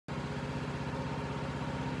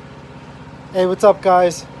Hey, what's up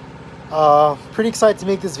guys? Pretty excited to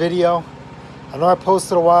make this video. I know I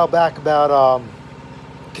posted a while back about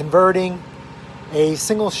converting a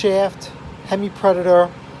single shaft Hemi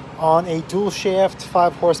Predator on a dual shaft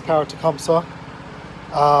 5 horsepower Tecumseh.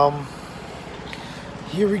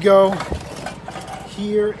 Here we go.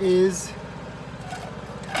 Here is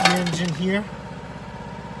the engine here.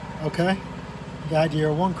 Okay, you got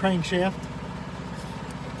your one crankshaft,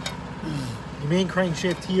 your main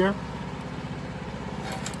crankshaft here.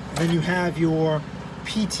 Then you have your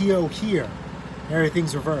PTO here.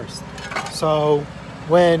 Everything's reversed. So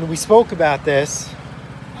when we spoke about this,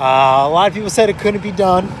 a lot of people said it couldn't be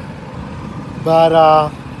done, but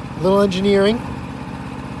a little engineering,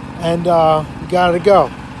 and we got it to go.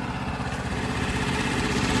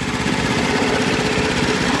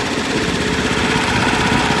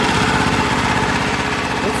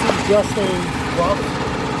 This is just a rough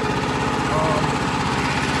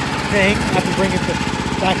thing. I have to bring it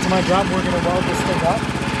back to my job. We're going to weld this thing up.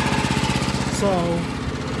 So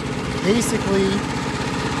basically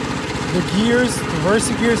the gears, the reverse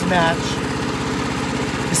gears match.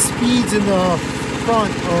 The speeds in the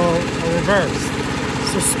front are reversed.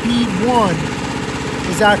 So speed 1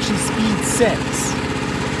 is actually speed 6.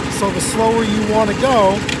 So the slower you want to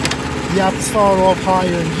go, you have to start off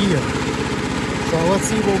higher in gear. So let's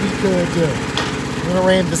see what we could do. I'm going to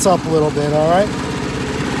ram this up a little bit, all right?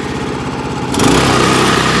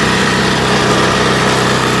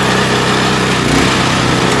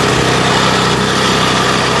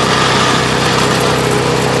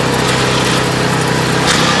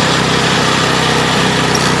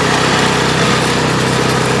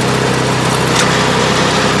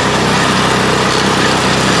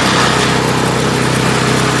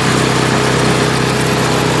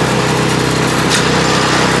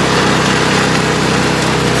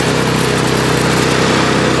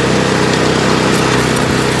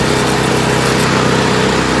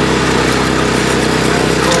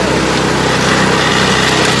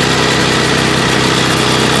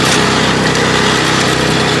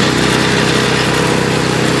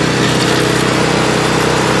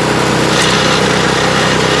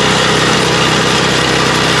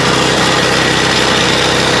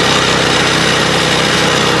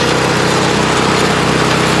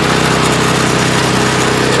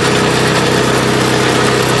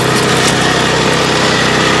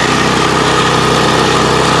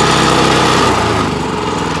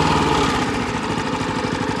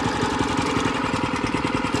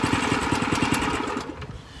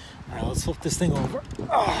 Let's flip this thing over.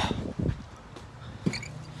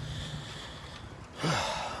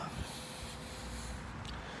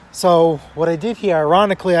 So what I did here,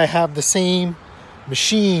 ironically, I have the same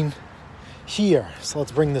machine here. So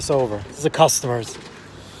let's bring this over. This is a customer's.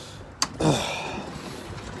 All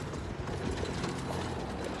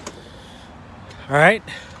right,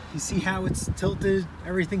 you see how it's tilted?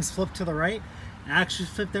 Everything's flipped to the right. I actually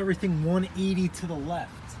flipped everything 180 to the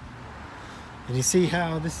left. And you see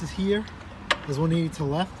how this is here? There's 180 to the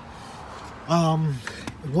left.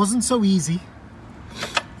 It wasn't so easy.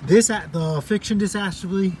 The friction disc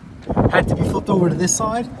actually had to be flipped over to this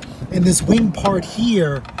side, and this wing part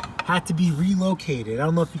here had to be relocated. I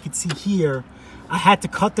don't know if you can see here. I had to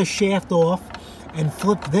cut the shaft off and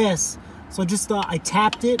flip this. So I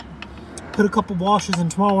tapped it, put a couple washers, and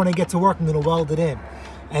tomorrow when I get to work, I'm gonna weld it in.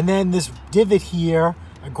 And then this divot here,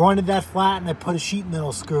 I grinded that flat and I put a sheet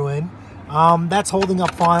metal screw in. That's holding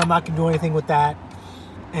up fine. I'm not gonna do anything with that.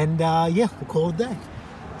 And yeah, we'll call it a day.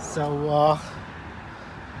 So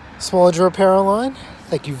small engine repair online.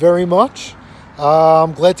 Thank you very much.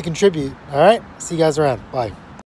 I'm glad to contribute. All right, see you guys around. Bye.